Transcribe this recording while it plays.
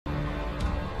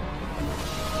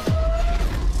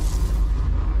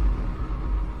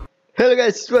Hello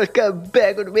guys, welcome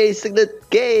back on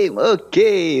isengdudegame.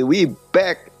 Okay, we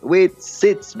back with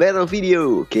 6 battle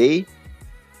video. Okay,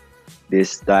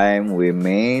 this time we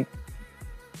made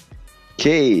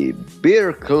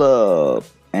Beer Club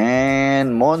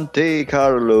and Monte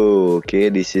Carlo. Okay,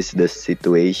 this is the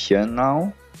situation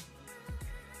now.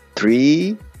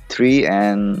 3, 3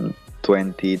 and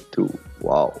 22.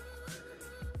 Wow.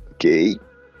 Okay,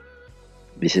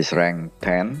 this is rank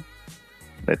 10.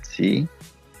 Let's see.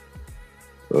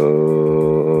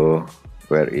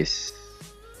 Where is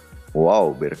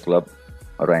Beer Club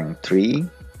rank 3,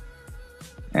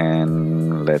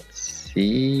 and let's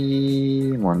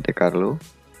see Monte Carlo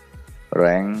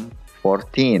rank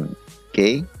 14.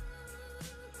 Okay,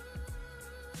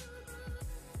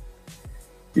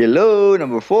 yellow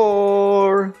number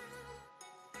 4.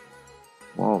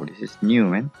 Wow, this is new,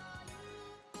 man.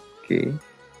 Okay,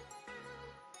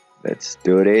 let's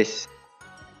do this.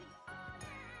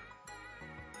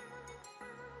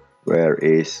 Where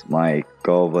is my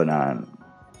covenant?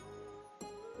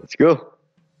 Let's go.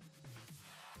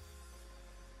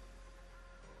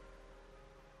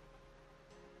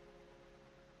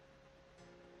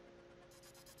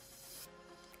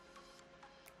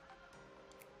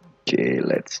 Okay,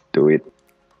 let's do it.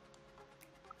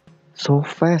 So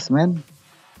fast, man.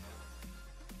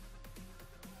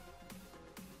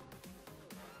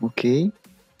 Okay.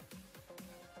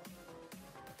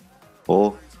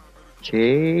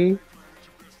 Okay.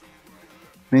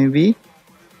 Maybe.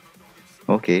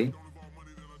 Okay.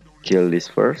 Kill this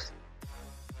first.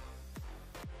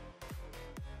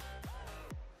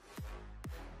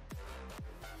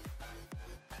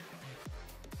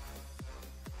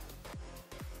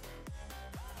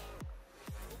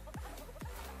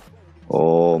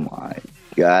 Oh my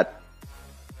god.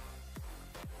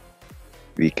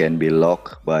 We can be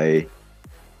locked by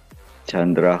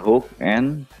Chandra Hook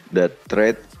and the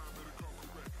threat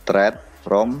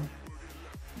from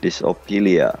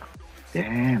Disopilia.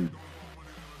 Damn.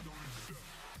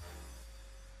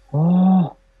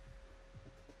 Oh,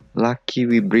 lucky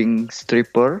we bring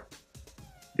stripper.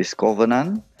 This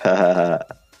covenant. Okay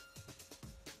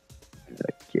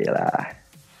lah.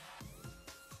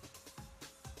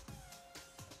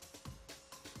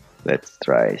 Let's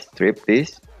try strip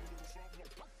this.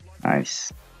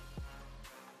 Nice.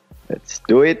 Let's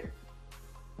do it.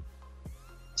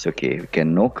 It's okay. We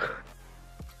can knock.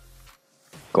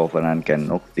 Covenant can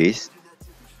knock this.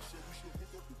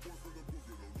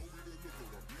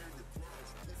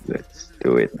 Let's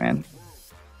do it, man.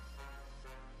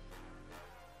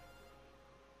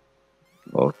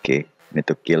 Okay, need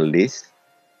to kill this.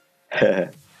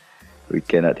 We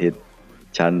cannot hit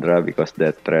Chandra because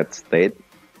the threat state.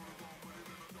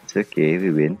 It's okay, we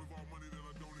win.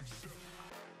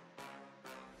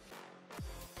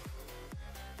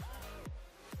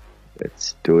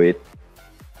 Let's do it.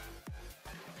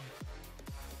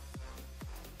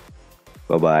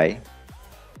 Bye-bye.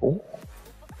 Oh,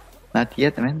 not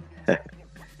yet, man.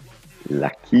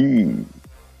 Lucky.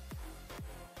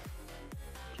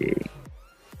 Okay.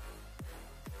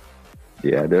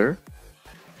 The other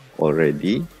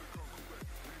already.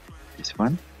 This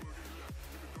one.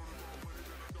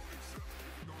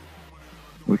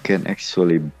 We can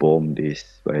actually bomb this,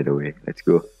 by the way. Let's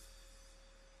go.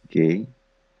 Okay.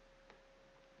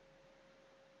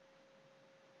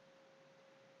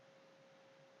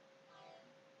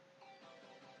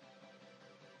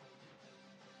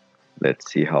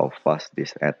 Let's see how fast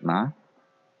this Etna.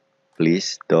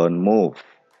 Please don't move.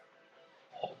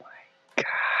 Oh my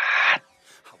god.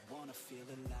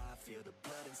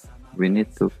 We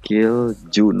need to kill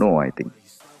Juno, I think.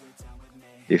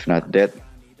 If not that,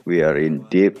 we are in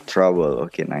deep trouble.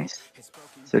 Okay, nice.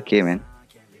 It's okay, man.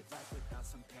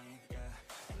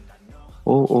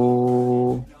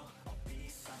 Oh.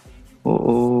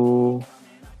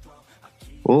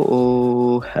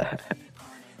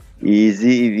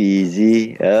 Easy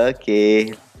peasy.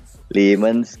 Okay.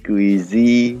 Lemon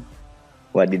squeezy.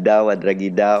 Wadidaw,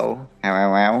 wadragidaw.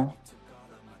 Wow.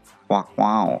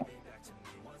 Wow.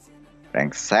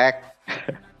 Rengsak.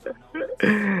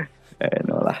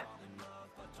 No lah.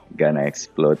 Gonna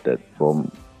explode that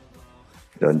bomb.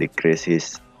 Don't decrease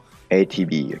his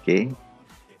ATB, okay?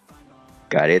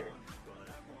 Got it?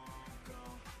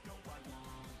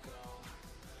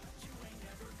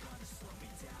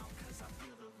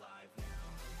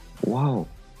 Wow.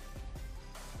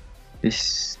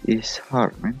 This is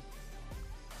hard, man.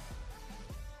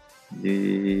 You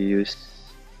use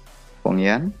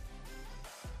Pongyan?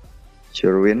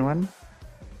 Sure win one?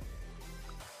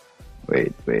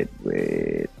 Wait.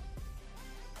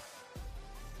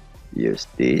 Use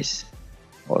this.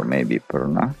 Or maybe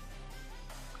Perna.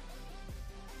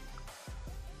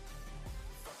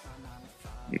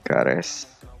 Cares.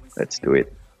 Let's do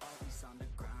it.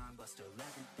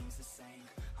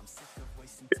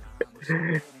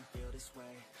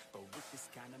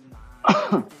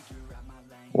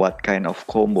 What kind of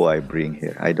combo I bring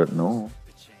here? I don't know.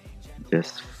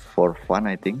 Just for fun,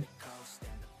 I think.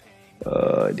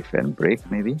 Defend break,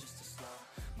 maybe.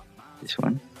 This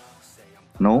one.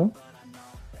 No?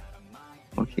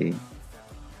 Okay.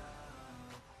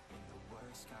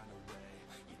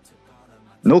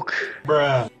 Nook.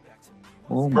 Bruh.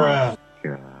 Oh my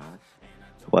god.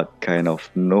 What kind of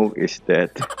nook is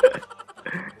that?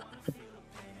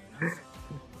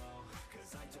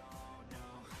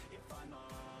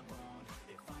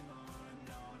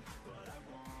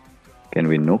 Can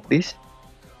we nook this?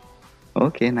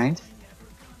 Okay, nice.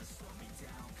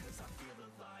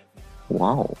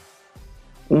 Wow.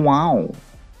 Wow.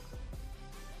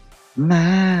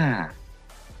 Nah.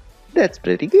 That's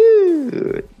pretty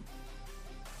good.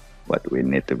 But we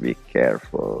need to be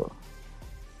careful.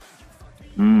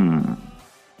 Can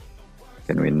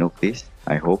we nuke this?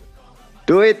 I hope.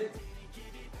 Do it!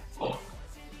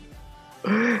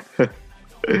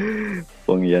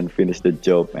 Feng Yan finished the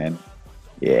job, man.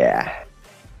 Yeah.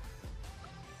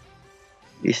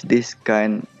 Is this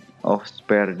kind of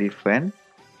spare defense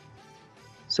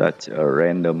such a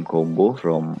random combo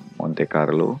from Monte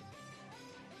Carlo?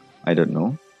 I don't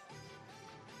know.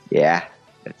 Yeah,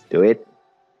 let's do it.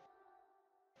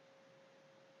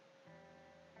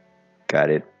 Got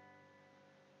it.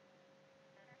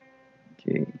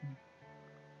 Okay.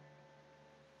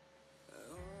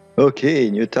 Okay,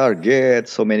 new target.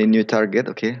 So many new target.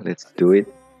 Okay, let's do it.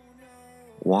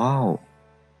 Wow.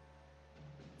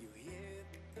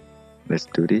 Let's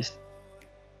do this.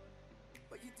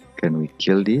 Can we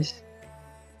kill this?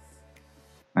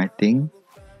 I think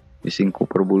using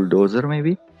Copper Bulldozer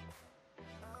maybe.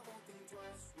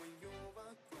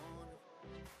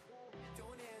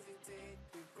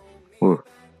 Oh.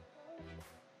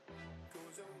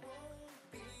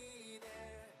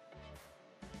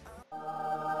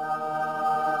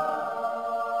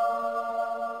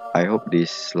 I hope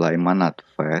this Lima not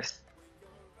fast.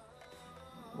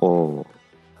 Oh,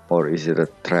 or is it a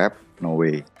trap? No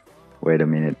way. Wait a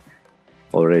minute.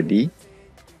 Already?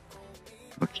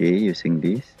 Okay, using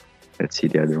this. Let's see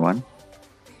the other one.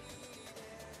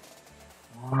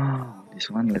 Wow, this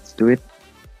one, let's do it.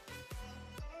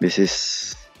 This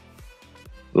is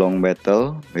long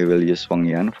battle. We will use Feng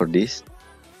Yan for this.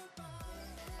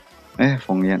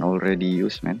 Feng Yan already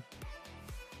used, man.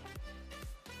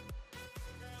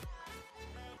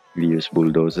 We use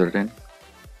Bulldozer then.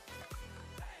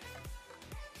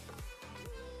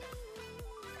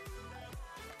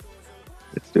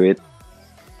 Let's do it.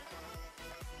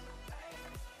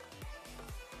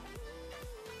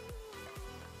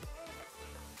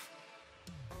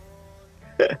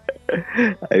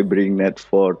 I bring net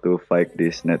 4 to fight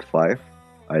this net 5.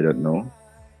 I don't know.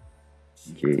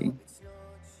 Okay.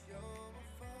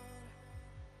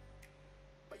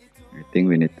 I think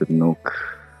we need to nuke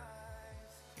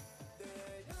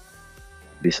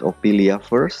this Ophelia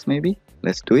first, maybe.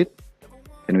 Let's do it.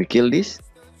 Can we kill this?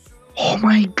 Oh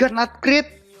my god, not crit!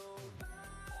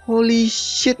 Holy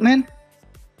shit, man!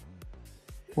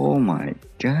 Oh my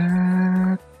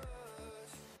god!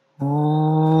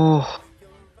 Oh,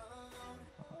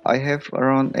 I have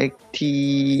around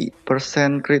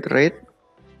 80% crit rate,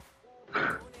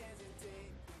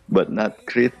 but not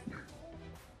crit.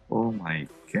 Oh my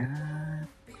god!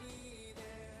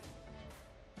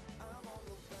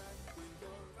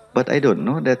 But I don't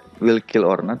know that will kill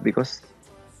or not because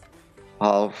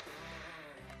half,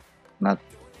 not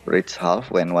reach half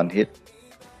when one hit,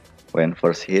 when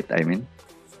first hit I mean.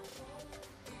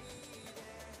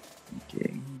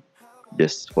 Okay,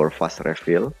 just for fast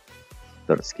refill,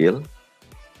 third skill.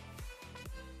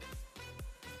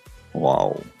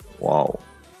 Wow, wow,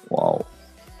 wow.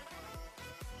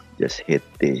 Just hit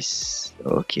this.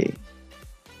 Okay.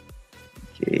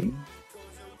 Okay.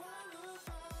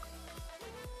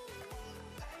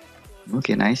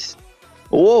 Okay, nice.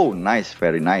 Oh, nice,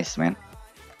 very nice, man.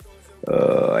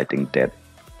 I think that.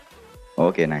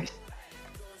 Okay, nice.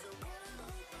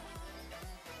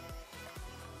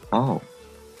 Oh,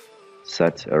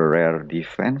 such a rare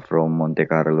defense from Monte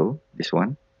Carlo. This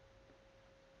one,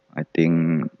 I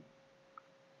think,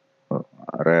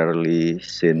 rarely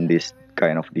seen this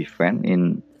kind of defense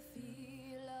in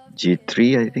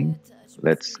G3. I think.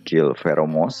 Let's kill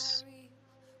Pheromos.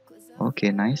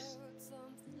 Okay, nice.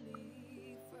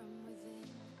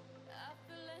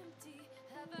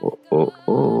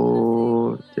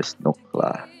 Oh, just knock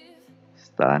lah.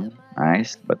 Stun,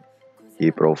 nice, but he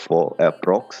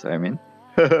procs, I mean.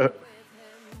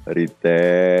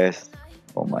 Retest.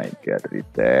 Oh my god,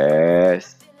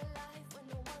 retest.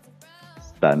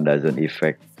 Stun doesn't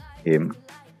affect him.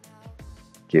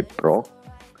 Keep proc.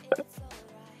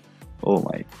 Oh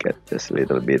my god, just a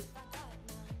little bit.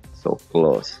 So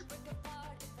close.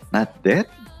 Not dead?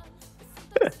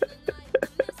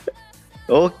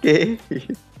 Okay.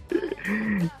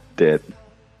 Dead.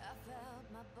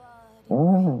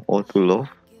 Oh, auto love.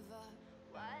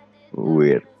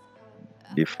 Weird.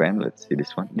 Defend, let's see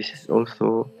this one. This is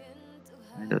also,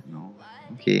 I don't know.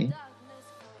 Okay.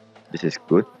 This is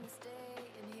good.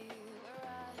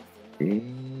 Okay.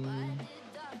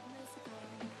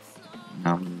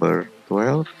 Number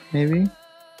 12 maybe?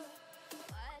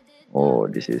 Oh,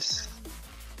 this is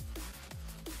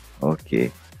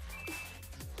okay.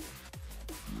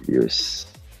 Use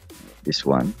this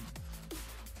one.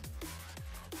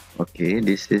 Okay,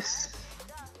 this is,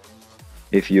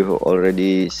 if you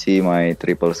already see my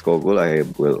triple skogul, I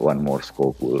will one more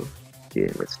skogul. Okay,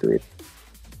 let's do it.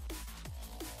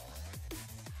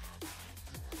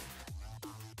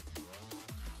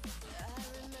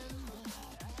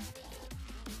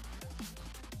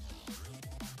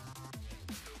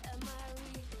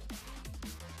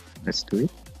 Let's do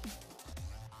it.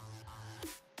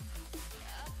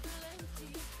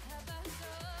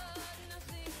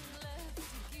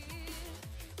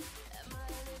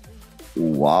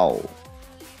 Wow.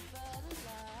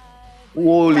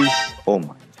 Holy oh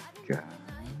my god.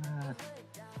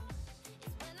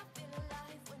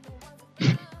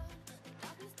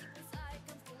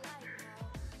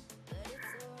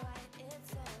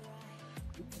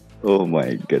 Oh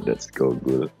my god, that's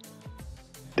Skogul.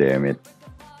 Damn it.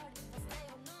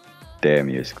 Damn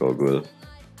you, Skogul.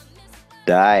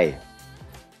 Die.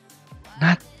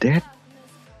 Not dead.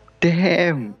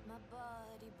 Damn.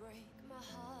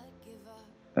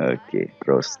 Okay,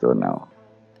 throw stone now.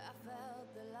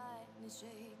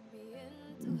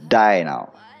 Die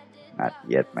now. Not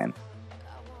yet, man.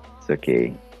 It's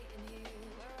okay.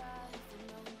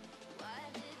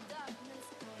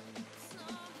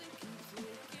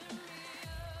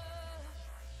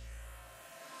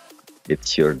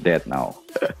 It's your death now.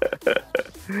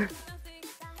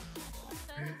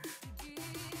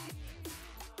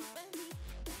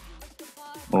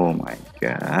 Oh my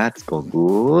god,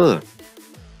 Skogul.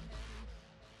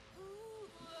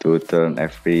 2 turn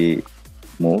every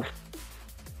move.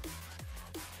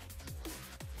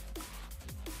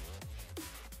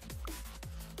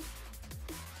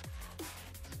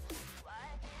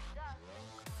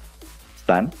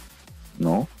 Stun?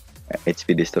 No.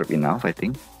 HP disturb enough, I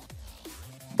think.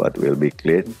 But will be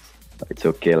clean. It's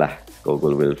okay lah.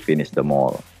 Skogul will finish them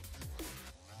all.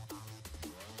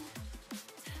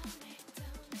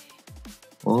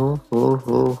 Oh.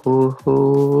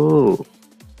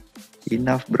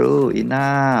 Enough, bro.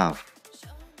 Enough.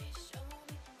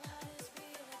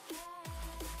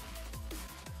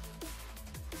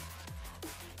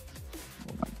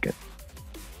 Oh my god.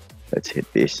 Let's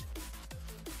hit this.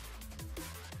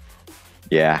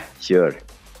 Yeah, sure.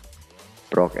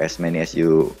 Proc as many as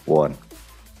you want.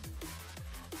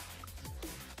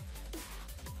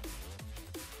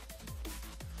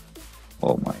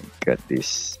 Oh my god,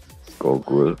 this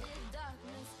Skogul.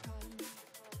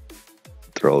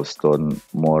 Throw stone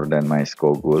more than my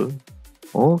Skogul.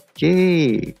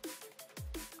 Okay.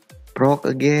 Proc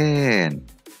again.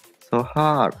 So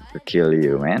hard to kill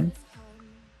you, man.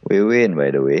 We win, by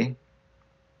the way.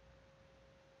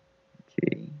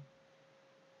 Okay.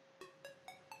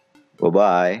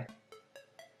 Bye-bye.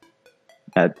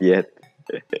 Not yet.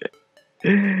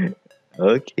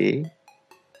 Okay.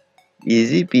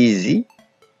 Easy peasy.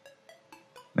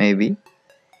 Maybe.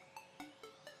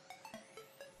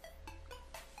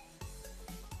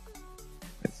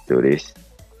 Let's do this.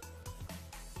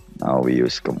 Now we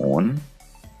use common.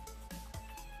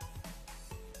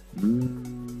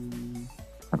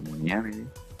 Harmonia maybe.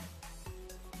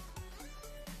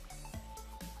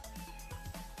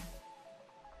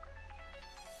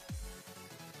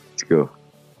 Let's go.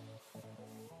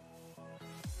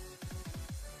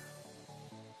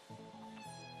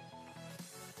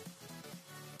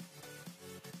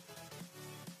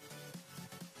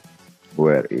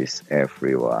 Where is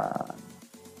everyone?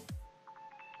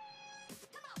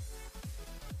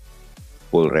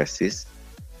 Full resist.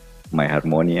 My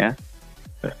Harmonia.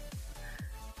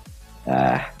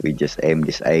 We just aim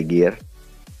this eye gear.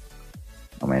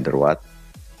 No matter what.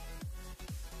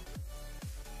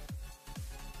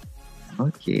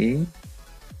 Okay.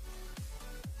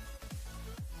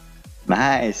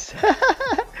 Nice.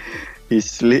 She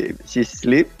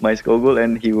sleep, my Skogul,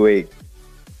 and he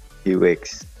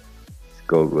wakes.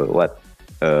 Skogul, what?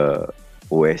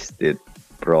 wasted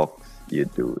procs you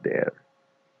do there.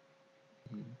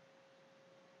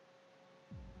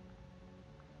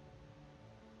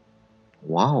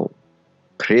 Wow,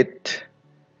 crit.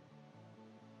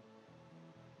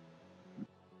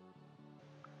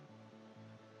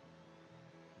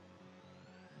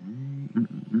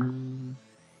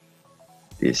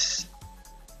 This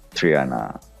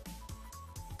Triana.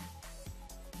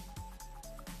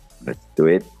 Let's do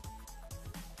it.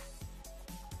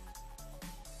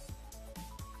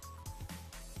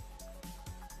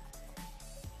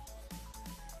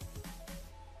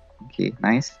 Okay,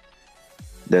 nice.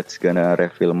 That's gonna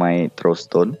refill my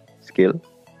throwstone skill.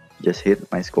 Just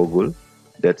hit my Skogul.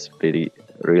 That's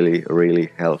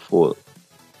really helpful.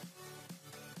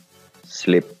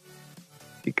 Sleep.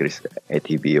 Decrease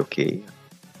ATB, okay.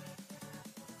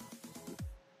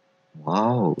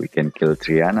 Wow, we can kill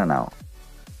Triana now.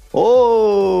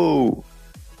 Oh!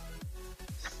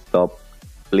 Stop,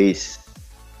 please.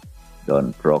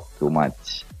 Don't proc too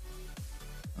much.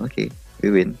 Okay,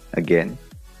 we win again.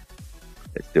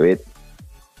 Let's do it.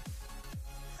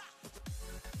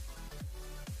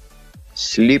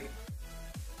 Sleep.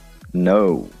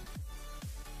 No.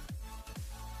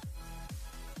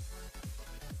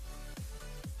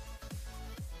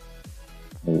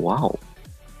 Wow.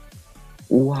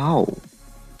 Wow.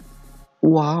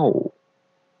 Wow.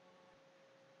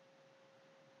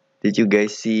 Did you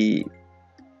guys see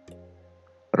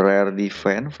rare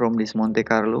defense from this Monte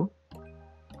Carlo?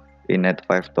 In at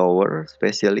 5 tower,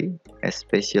 especially.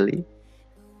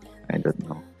 I don't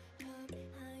know.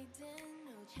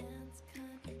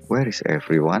 Where is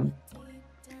everyone?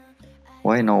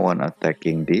 Why no one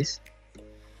attacking this?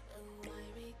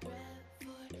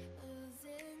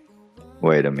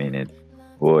 Wait a minute.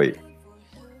 Woi.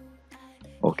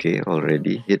 Okay,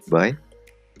 already hit by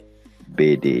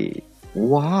BD.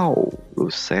 Wow,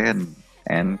 Lucen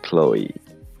and Chloe.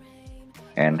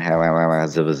 And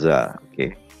Zabaza.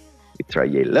 Okay. We try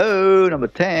yellow, number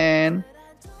 10.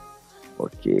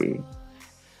 Okay.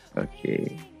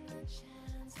 Okay.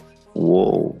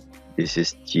 Whoa. This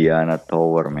is Gianna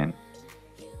Tower, man.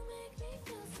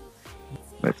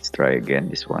 Let's try again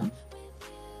this one.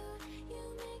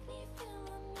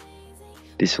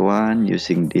 This one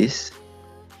using this.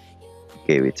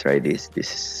 Okay, we try this.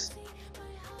 This is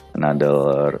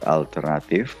another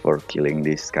alternative for killing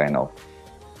this kind of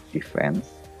defense.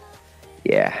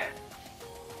 Yeah.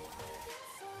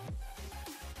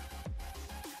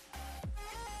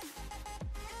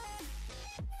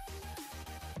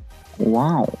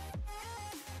 Wow.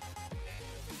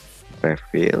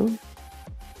 Refill.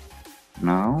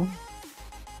 Now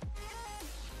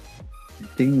I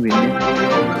think we need.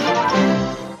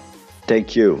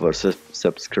 Thank you for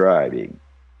subscribing.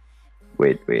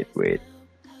 Wait.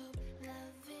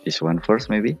 This one first,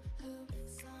 maybe.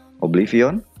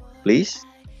 Oblivion, please.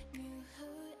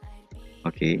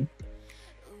 Okay.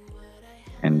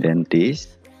 And then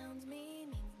this.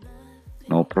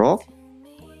 No proc.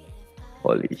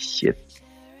 Holy shit.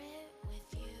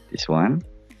 This one.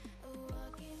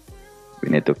 We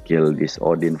need to kill this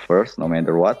Odin first, no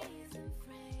matter what.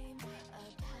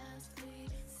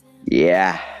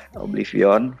 Yeah,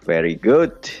 Oblivion, very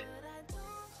good.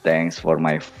 Thanks for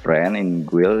my friend in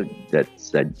guild that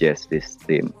suggests this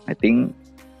team. I think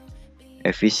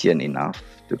efficient enough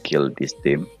to kill this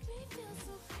team.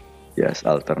 Just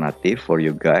alternative for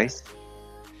you guys.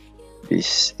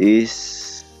 This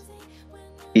is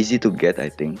easy to get, I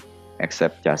think,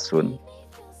 except Chasun.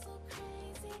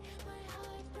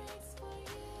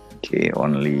 Okay,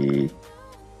 only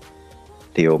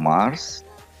Theomars,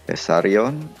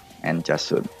 Tesarion, and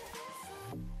Chasun.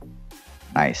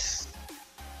 Nice.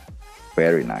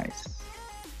 Very nice.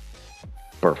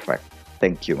 Perfect.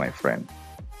 Thank you, my friend.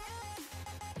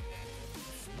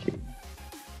 Okay.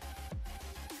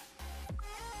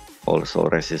 Also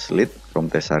resist lead from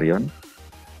Tesarion.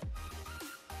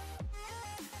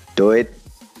 Do it.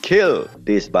 Kill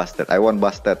this bastard. I want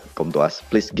bastard. Come to us.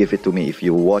 Please give it to me. If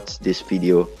you watch this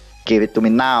video, give it to me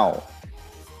now.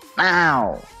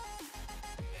 Now.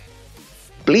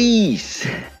 Please.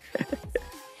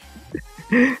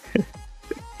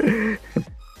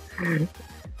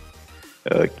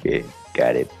 Okay,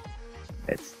 got it.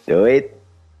 Let's do it.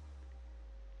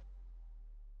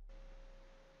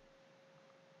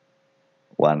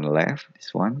 One left,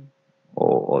 this one.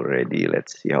 Oh, already.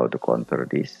 Let's see how to counter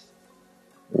this.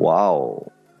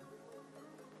 Wow.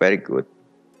 Very good.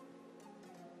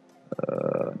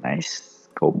 Nice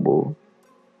combo.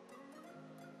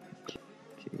 Okay.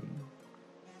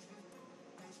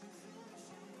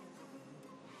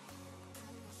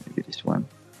 Maybe this one.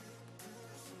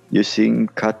 using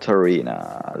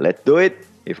Katarina. Let's do it.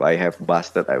 If I have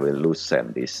busted, I will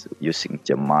loosen this using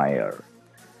Jemire.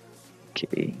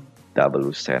 Okay, double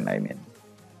loosen, I mean.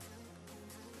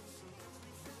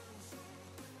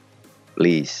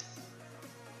 Please.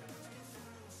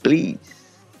 Please.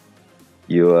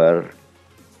 You are...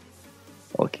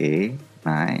 Okay,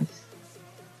 nice.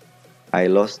 I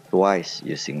lost twice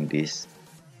using this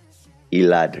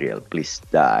Eladriel. Please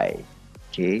die.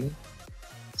 Okay.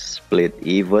 Split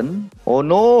even. Oh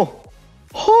no!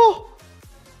 Oh!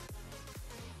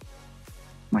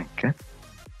 My god.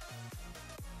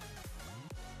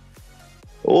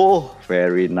 Oh,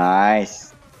 very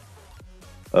nice.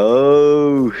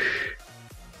 Oh,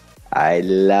 I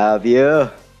love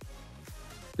you.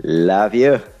 Love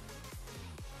you.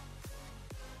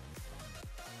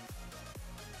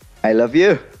 I love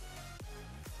you.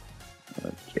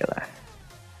 Okay lah.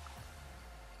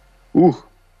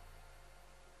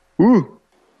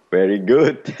 Very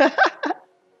good.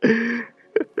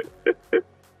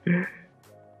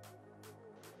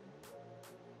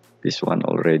 This one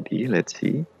already, let's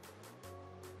see.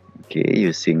 Okay,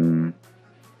 using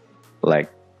like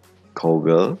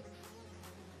Kogel.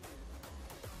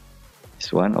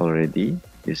 This one already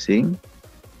using.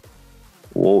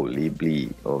 Whoa,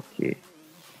 Libly. Okay.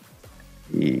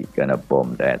 He gonna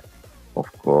bomb that, of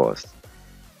course.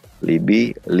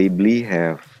 Libly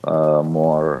have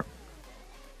more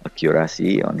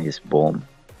accuracy on his bomb.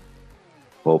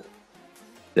 Hope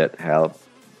that help.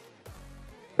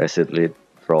 Resist lead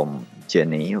from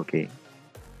Jenny, okay,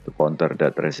 to counter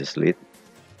that resist lead.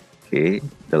 Okay,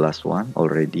 the last one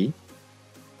already.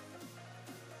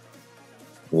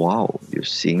 Wow,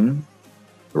 using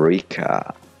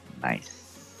Rika. Nice.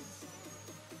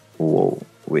 Whoa,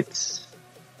 which...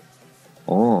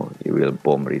 Oh, he will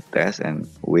bomb retest and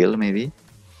will maybe.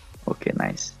 Okay,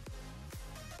 nice.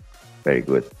 Very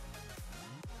good.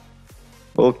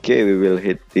 Okay, we will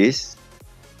hit this.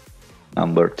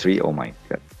 Number 3. Oh my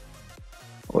god.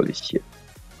 Holy shit.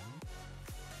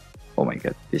 Oh my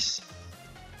god, this.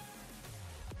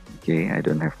 Okay, I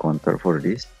don't have counter for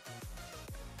this.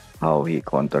 How he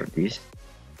counter this?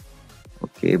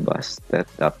 Okay, Bastet,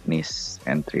 Daphnis,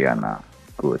 and Triana.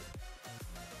 Good.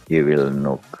 He will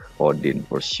nuke Odin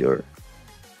for sure.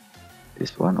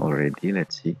 This one already,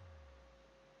 let's see.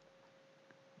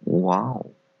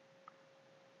 Wow.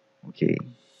 Okay.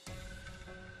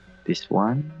 This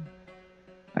one,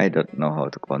 I don't know how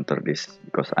to counter this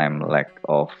because I'm lack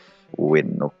of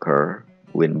wind nuker,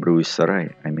 wind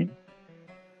bruiser, I mean.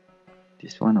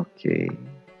 This one okay.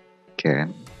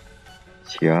 Can.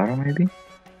 Ciara maybe?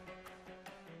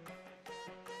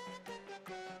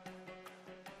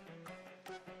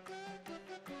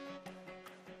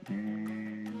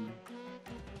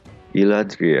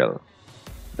 Eladriel.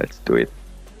 Let's do it.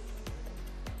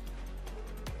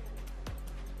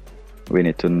 We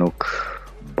need to nuke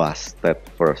Bastet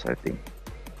first, I think.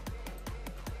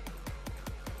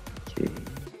 Okay.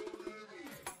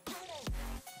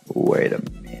 Wait a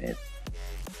minute.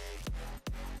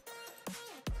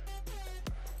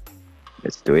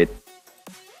 Let's do it.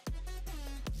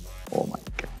 Oh my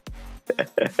god.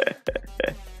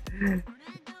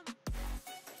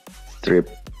 Strip.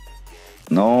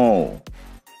 No.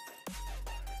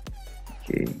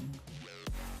 Okay.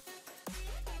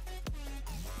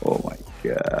 Oh my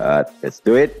god. Let's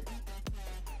do it.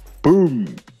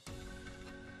 Boom.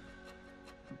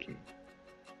 Okay.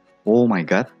 Oh my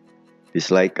god. This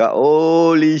like a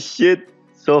holy shit.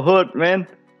 So hot, man.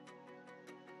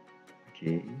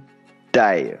 Okay.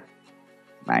 Die.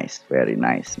 Nice. Very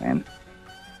nice, man.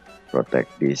 Protect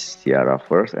this Ciara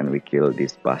first and we kill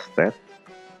this bastard.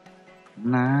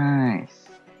 Nice.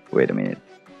 Wait a minute.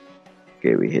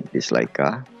 Okay, we hit this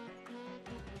Laika.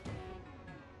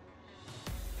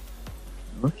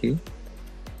 Okay.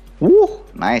 Woo!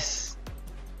 Nice.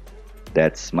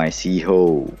 That's my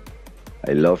Siho.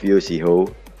 I love you,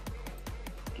 Siho.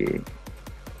 Okay.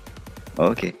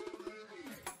 Okay.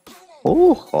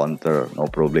 Oh, counter. No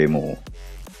problemo.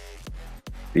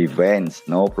 Revenge.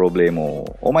 No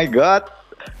problemo. Oh my god.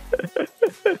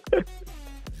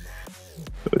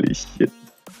 Holy shit.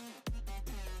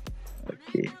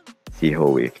 Okay. See how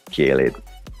we kill it.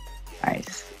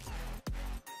 Nice.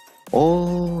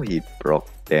 Oh, he broke.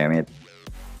 Damn it.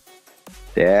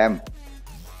 Damn.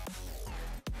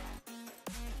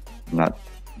 Not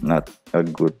a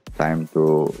good time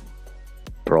to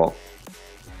proc.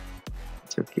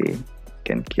 It's okay.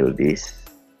 Can kill this.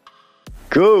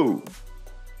 Go!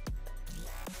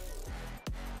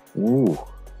 Ooh.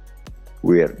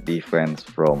 Weird defense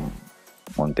from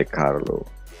Monte Carlo.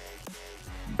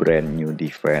 Brand new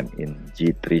defense in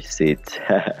G3 seats.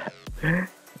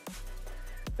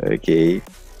 Okay.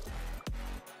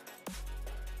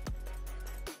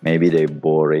 Maybe they're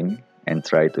boring and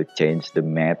try to change the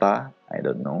meta. I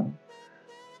don't know.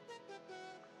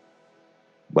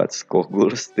 But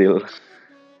Skogul still.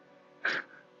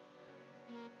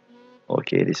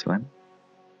 Okay, this one.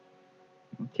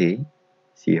 Okay.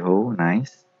 Siho,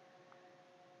 nice.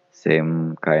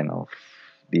 Same kind of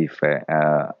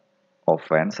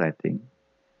offense, I think.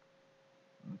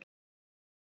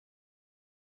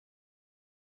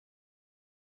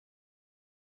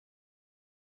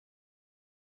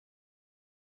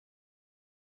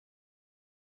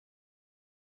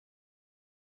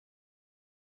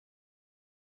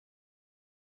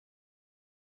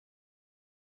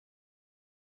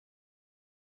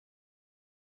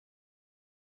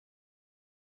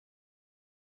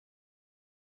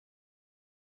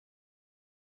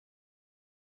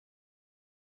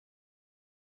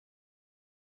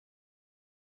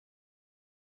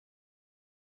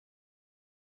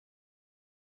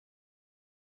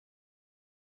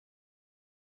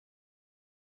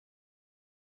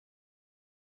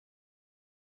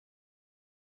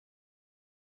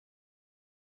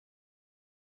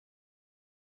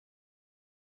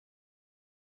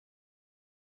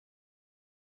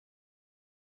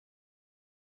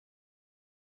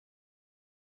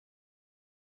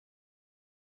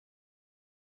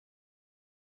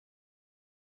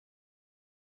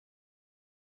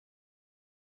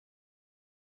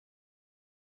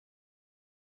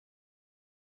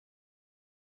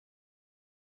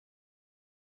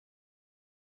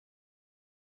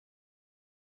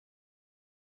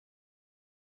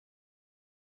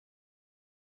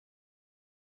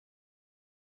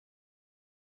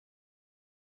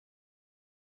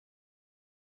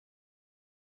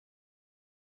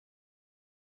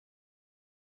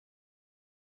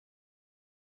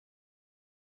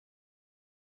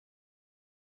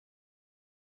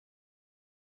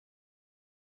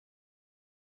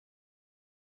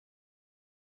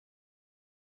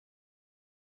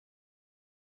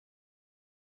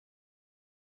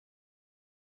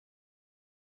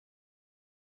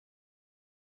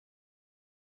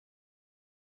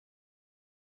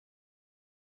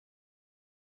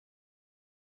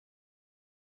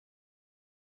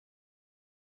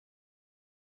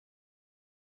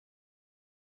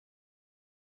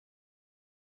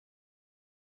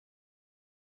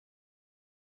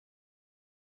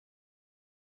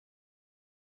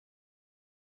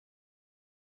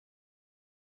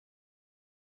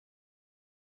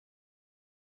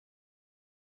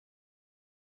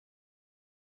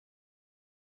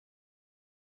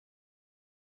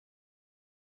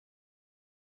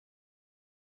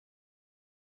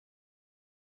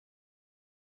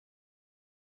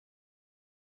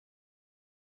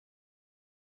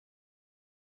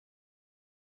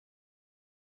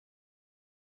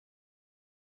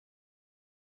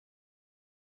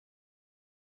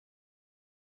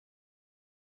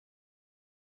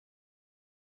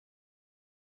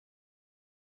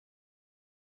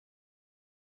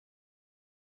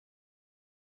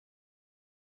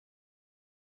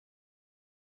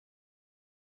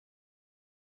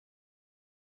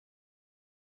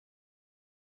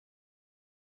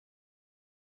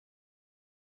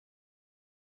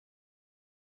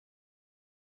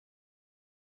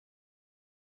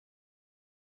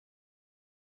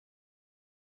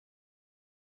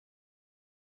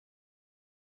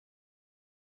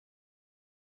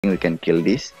 We can kill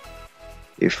this.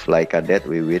 If like a dead,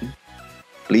 we win.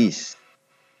 Please.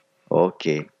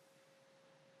 Okay.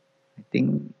 I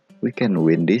think we can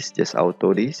win this. Just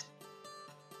auto this.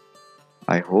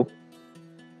 I hope.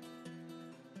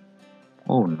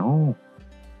 Oh no.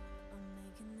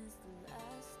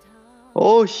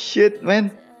 Oh shit, man.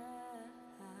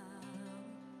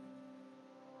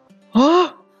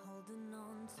 Huh?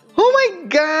 Oh my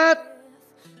god.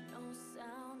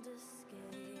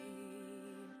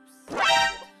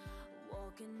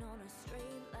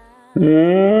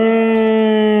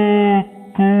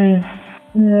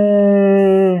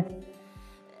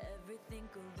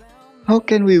 How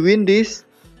can we win this?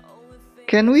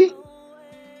 Can we?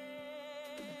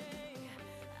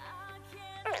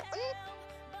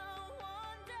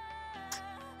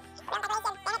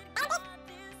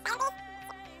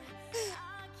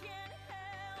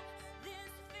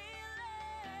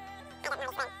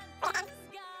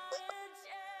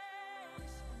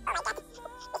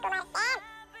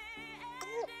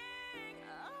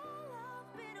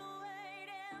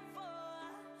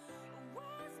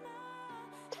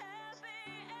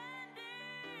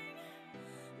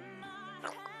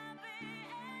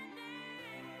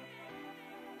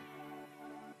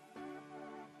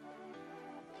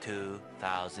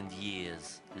 2,000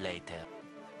 years later.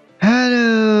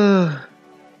 Aduh.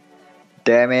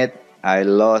 Damn it, I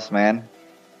lost, man.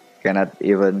 Cannot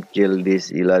even kill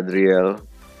this Eladriel.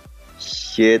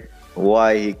 Shit,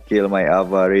 why he kill my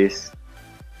Avaris?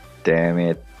 Damn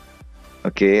it.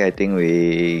 Okay, I think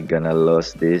we gonna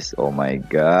lose this. Oh my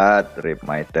god, rip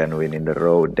my 10 win in the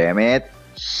row. Damn it.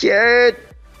 Shit.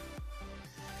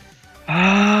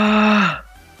 Ah.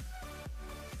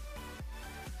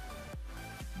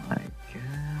 My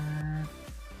god.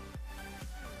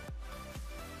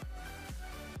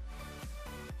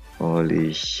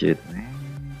 Holy shit, man.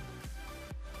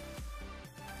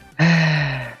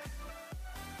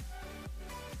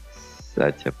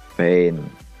 Such a pain.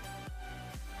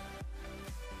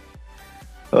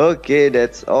 Okay,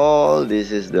 that's all. This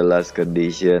is the last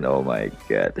condition. Oh my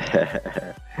god.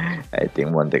 I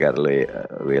think Monte Carlo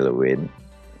will win.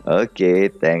 Okay,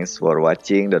 thanks for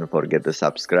watching. Don't forget to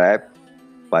subscribe.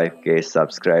 5k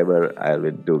subscriber, I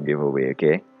will do giveaway,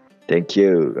 okay? Thank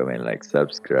you. Comment, like,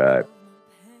 subscribe.